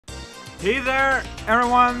Hey there,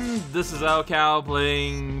 everyone! This is Elcal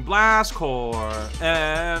playing Blast Core,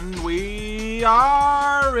 and we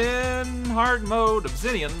are in hard mode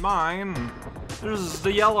Obsidian Mine. There's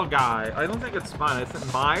the yellow guy. I don't think it's mine. I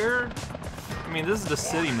think Meyer? I mean, this is the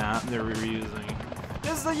city map they were using.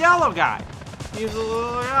 This is the yellow guy. He's a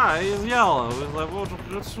little guy. He's yellow. He's like, well,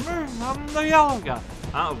 it's me. I'm the yellow guy.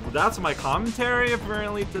 That's my commentary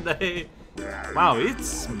apparently today. Wow, it's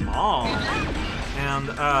small. And,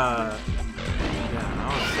 yeah,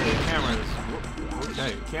 I would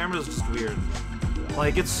say camera's just weird.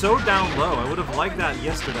 Like, it's so down low. I would have liked that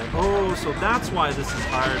yesterday. Oh, so that's why this is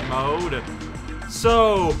hard mode.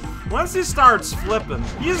 So, once he starts flipping,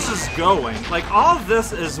 he's just going. Like, all of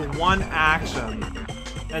this is one action.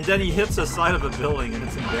 And then he hits the side of a building, and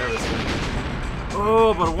it's embarrassing.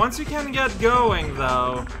 Oh, but once you can get going,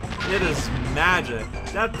 though, it is magic.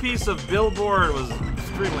 That piece of billboard was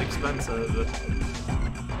extremely expensive.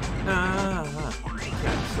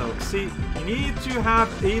 Okay, so, see, you need to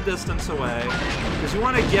have a distance away, because you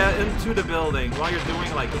want to get into the building while you're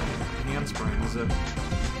doing, like, handsprings. Oh,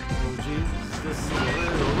 jeez, this is a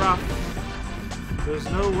little rough. There's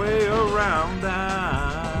no way around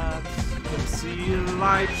that. You can see a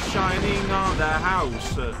light shining on the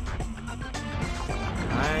house.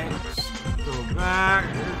 Alright, go back.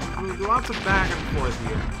 Lots of back and forth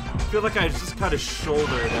here. I feel like I just kind of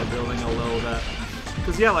shouldered that building a little bit.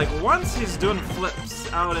 Because, yeah, like, once he's doing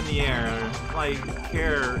flips out in the air, like,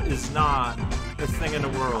 care is not a thing in the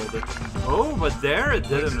world. Oh, but there it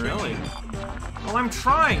didn't really. Well, I'm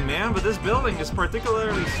trying, man, but this building is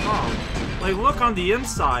particularly small. Like, look on the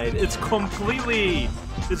inside. It's completely...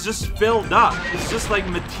 It's just filled up. It's just, like,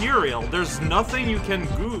 material. There's nothing you can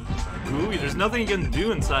There's nothing you can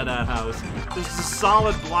do inside that house. There's a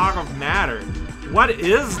solid block of matter. What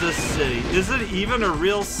is this city? Is it even a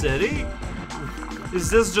real city? Is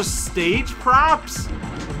this just stage props?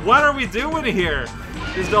 What are we doing here?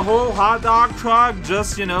 Is the whole hot dog truck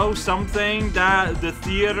just, you know, something that the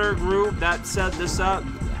theater group that set this up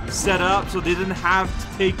set up so they didn't have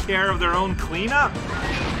to take care of their own cleanup?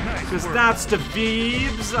 Because that's the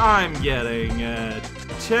vibes I'm getting.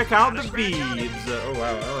 Check out the vibes. Oh,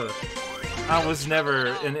 wow. I was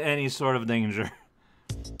never in any sort of danger.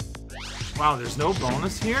 Wow, there's no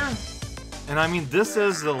bonus here? And I mean, this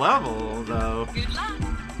is the level, though.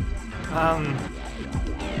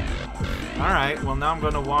 Alright, well now I'm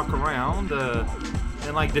gonna walk around,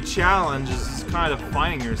 and like the challenge is kind of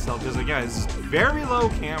finding yourself, because again, it's very low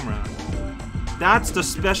camera. That's the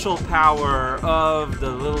special power of the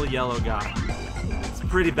little yellow guy. It's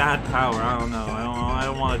pretty bad power, I don't know, I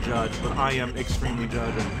don't want to judge, but I am extremely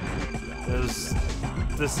judging.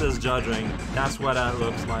 This is judging, that's what that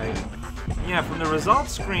looks like. Yeah, from the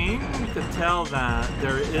results screen, you could tell that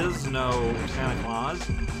there is no Santa Claus,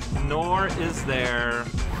 nor is there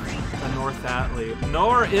a North Atlee,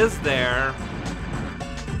 nor is there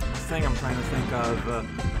this thing I'm trying to think of.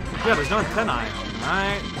 Yeah, there's no antennae,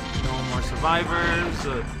 right? No more survivors.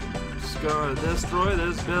 Just gonna destroy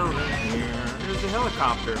this building here. There's a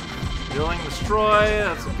helicopter. Building destroy,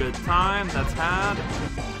 that's a good time, that's had.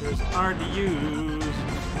 There's RDUs.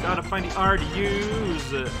 Gotta find the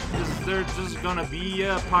RDUs. Is there just gonna be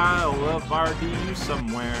a pile of RDUs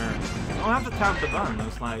somewhere? You don't have to tap the button.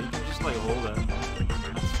 It's like you can just like hold it.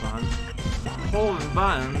 That's fun. Holding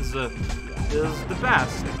buttons is the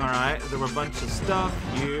best. All right. There were a bunch of stuff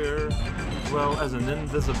here, as well as an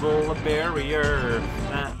invisible barrier.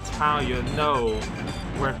 That's how you know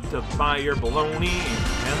where to buy your baloney.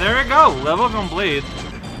 And there you go. Level complete.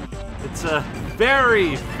 It's a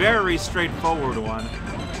very, very straightforward one.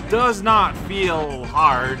 Does not feel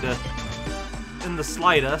hard in the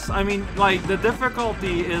slightest. I mean, like, the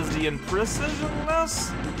difficulty is the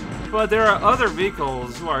imprecisionness, but there are other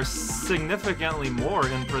vehicles who are significantly more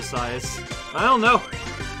imprecise. I don't know.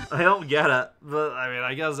 I don't get it, but I mean,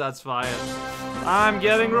 I guess that's fine. I'm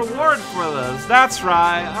getting reward for this. That's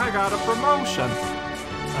right, I got a promotion.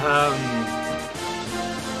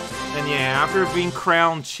 And yeah, after being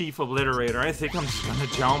crowned Chief Obliterator, I think I'm just gonna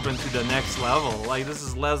jump into the next level. Like, this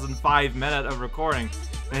is less than 5 minutes of recording.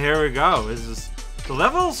 And here we go. It's just, the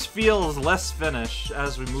levels feels less finished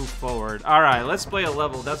as we move forward. Alright, let's play a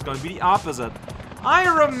level that's gonna be the opposite. I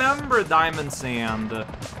remember Diamond Sand.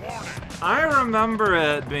 I remember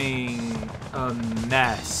it being a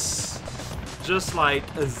mess. Just like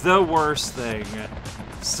the worst thing.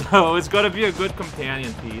 So it's gonna be a good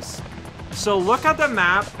companion piece. So look at the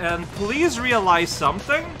map and please realize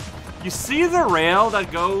something. You see the rail that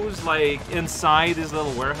goes like inside these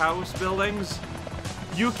little warehouse buildings?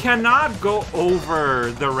 You cannot go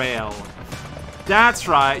over the rail. That's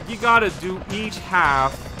right, you gotta do each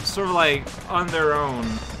half sort of like on their own.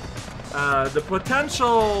 The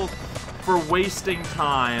potential for wasting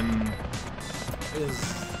time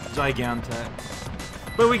is gigantic.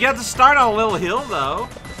 But we get to start on a little hill though.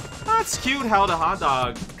 That's cute how the hot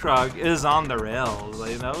dog truck is on the rails,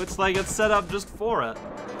 you know? It's like it's set up just for it.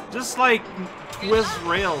 Just like twist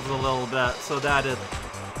rails a little bit so that it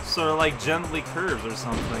sort of like gently curves or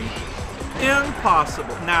something.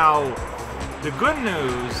 Impossible. Now, the good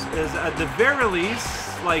news is at the very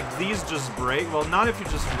least, like these just break. Well, not if you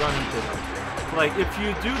just run into them. Like if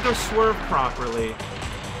you do the swerve properly,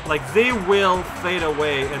 like they will fade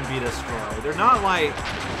away and be destroyed. They're not like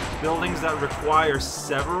buildings that require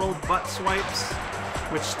several butt swipes,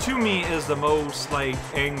 which to me is the most like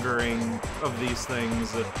angering of these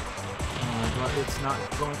things. But it's not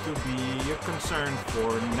going to be a concern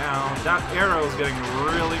for now. That arrow is getting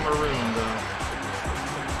really marooned though.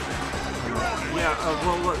 Yeah,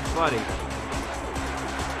 well look, buddy.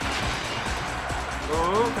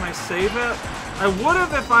 Oh, can I save it? I would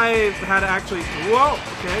have if I had actually... Whoa!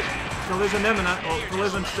 Okay. Collision imminent. Oh,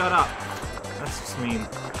 collision, shut up. That's just mean.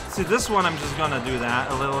 See, this one I'm just gonna do that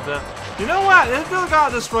a little bit. You know what? It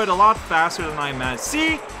got destroyed a lot faster than I imagined.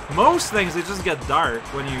 See? Most things, they just get dark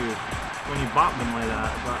when you bop them like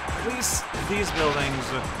that. But at least these buildings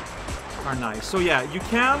are nice. So yeah, you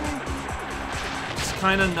can just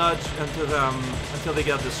kind of nudge into them until they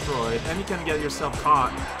get destroyed. And you can get yourself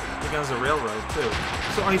caught against a railroad too.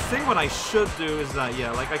 So I think what I should do is that,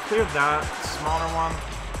 yeah, like I cleared that smaller one.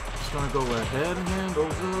 Just gonna go ahead and hand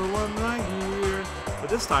over the one right here. But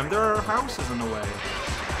this time there are houses in the way.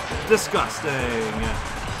 Disgusting.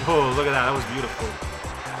 Oh, look at that. That was beautiful.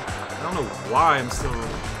 I don't know why I'm still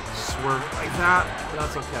swerving like that, but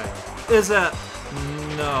that's okay. Is it?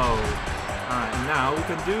 No. Alright, now we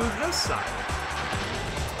can do this side.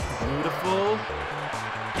 Beautiful.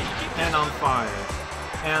 And on fire.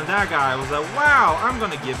 And that guy was like, wow, I'm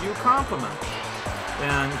gonna give you a compliment.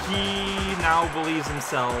 And he now believes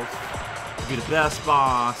himself to be the best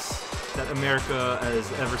boss that America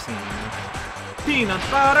has ever seen. Peanut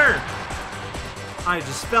butter! I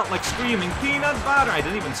just felt like screaming, peanut butter! I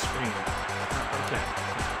didn't even scream. Okay.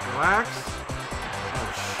 Relax. Oh,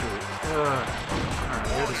 shoot. Alright,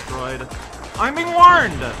 you're destroyed. I'm being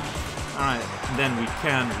warned! Alright, then we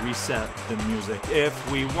can reset the music if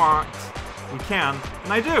we want. We can,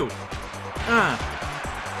 and I do.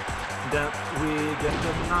 Then we get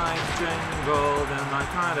the nice jingle, then I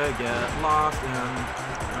kinda get lost in...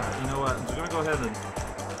 Alright, you know what? I'm just gonna go ahead and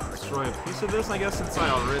destroy a piece of this, I guess, since I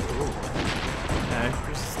already... Ooh. Okay,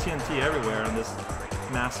 there's TNT everywhere on this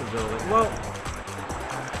massive building. Well,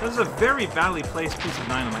 this is a very badly placed piece of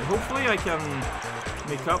dynamite. Hopefully I can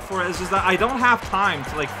make up for it. It's just that I don't have time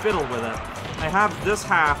to, like, fiddle with it. I have this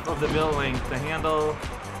half of the building to handle...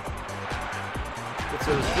 It's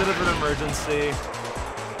a bit of an emergency.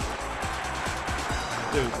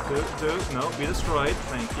 Dude, no, be destroyed.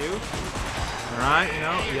 Thank you. Alright, you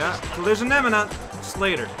know, yeah. Collision imminent. Just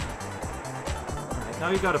later. Alright, now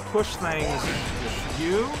you gotta push things with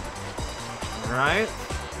you. Alright.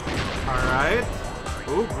 Alright.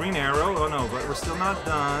 Ooh, green arrow. Oh no, but we're still not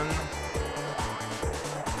done.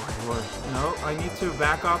 No, I need to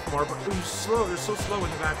back off more, but you're slow. You're so slow when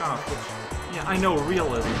you back off. Which, yeah, I know,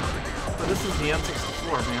 realism. But this is the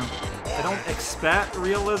N64, man. I don't expect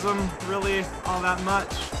realism, really, all that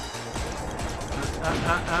much.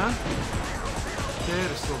 Okay,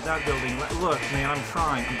 there's still that building. Look, man, I'm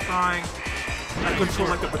trying. I control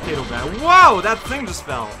like a potato bag. Whoa, that thing just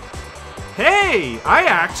fell. Hey, I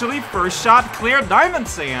actually first shot clear diamond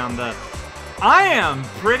sand. I am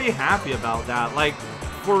pretty happy about that. Like,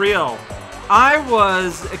 for real. I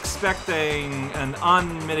was expecting an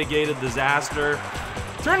unmitigated disaster.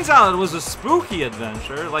 Turns out it was a spooky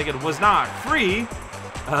adventure, like it was not free.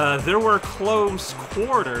 There were close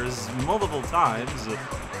quarters multiple times,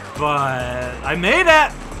 but I made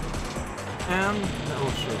it! And,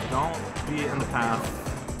 oh shit, don't be in the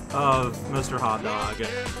path of Mr. Hot Dog. This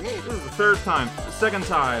is the third time, the second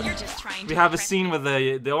time. We have a scene with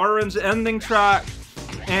the orange ending track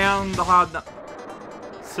and the hot dog.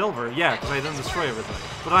 Silver, yeah, because I didn't destroy everything.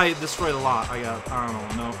 But I destroyed a lot. I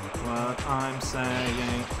don't know what I'm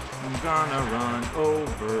saying. I'm gonna run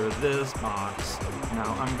over this box.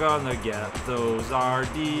 Now I'm gonna get those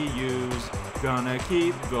RDUs. Gonna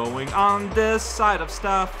keep going on this side of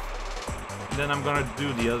stuff. Then I'm gonna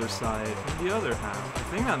do the other side and the other half. I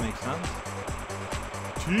think that makes sense.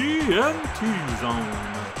 TNT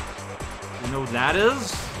zone. You know what that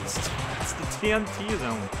is? It's the TNT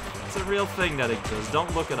zone. It's a real thing that exists.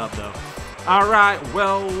 Don't look it up though. Alright,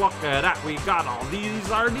 well, look at that. We got all these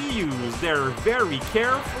RDUs. They're very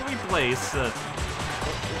carefully placed.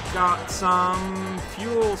 got some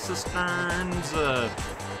fuel cisterns.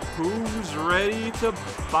 Who's ready to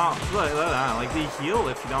bomb? Like, they heal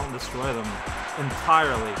if you don't destroy them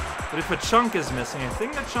entirely. But if a chunk is missing, I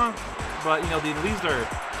think the chunk... But, you know, these are,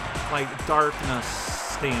 like, darkness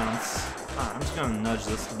stance. I'm just gonna nudge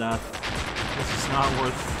this to death. This is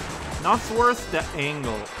not worth the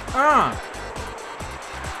angle.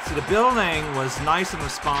 See, the building was nice and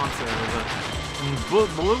responsive. And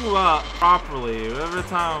blew up properly every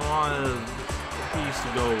time I wanted the piece to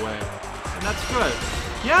go away. And that's good.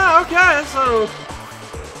 Yeah, okay, so...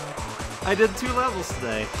 I did 2 levels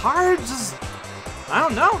today. Hard, just... I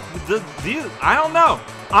don't know. I don't know.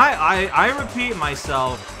 I repeat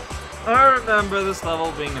myself. I remember this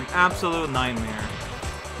level being an absolute nightmare.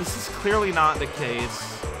 This is clearly not the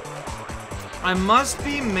case. I must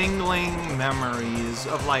be mingling memories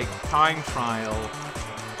of, like, time trial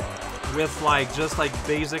with, like, just, like,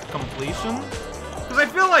 basic completion. Because I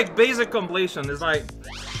feel like basic completion is, like,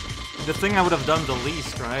 the thing I would have done the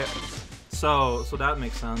least, right? So that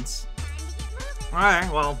makes sense.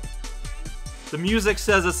 Alright, well, the music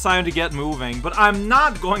says it's time to get moving, but I'm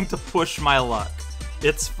not going to push my luck.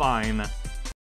 It's fine.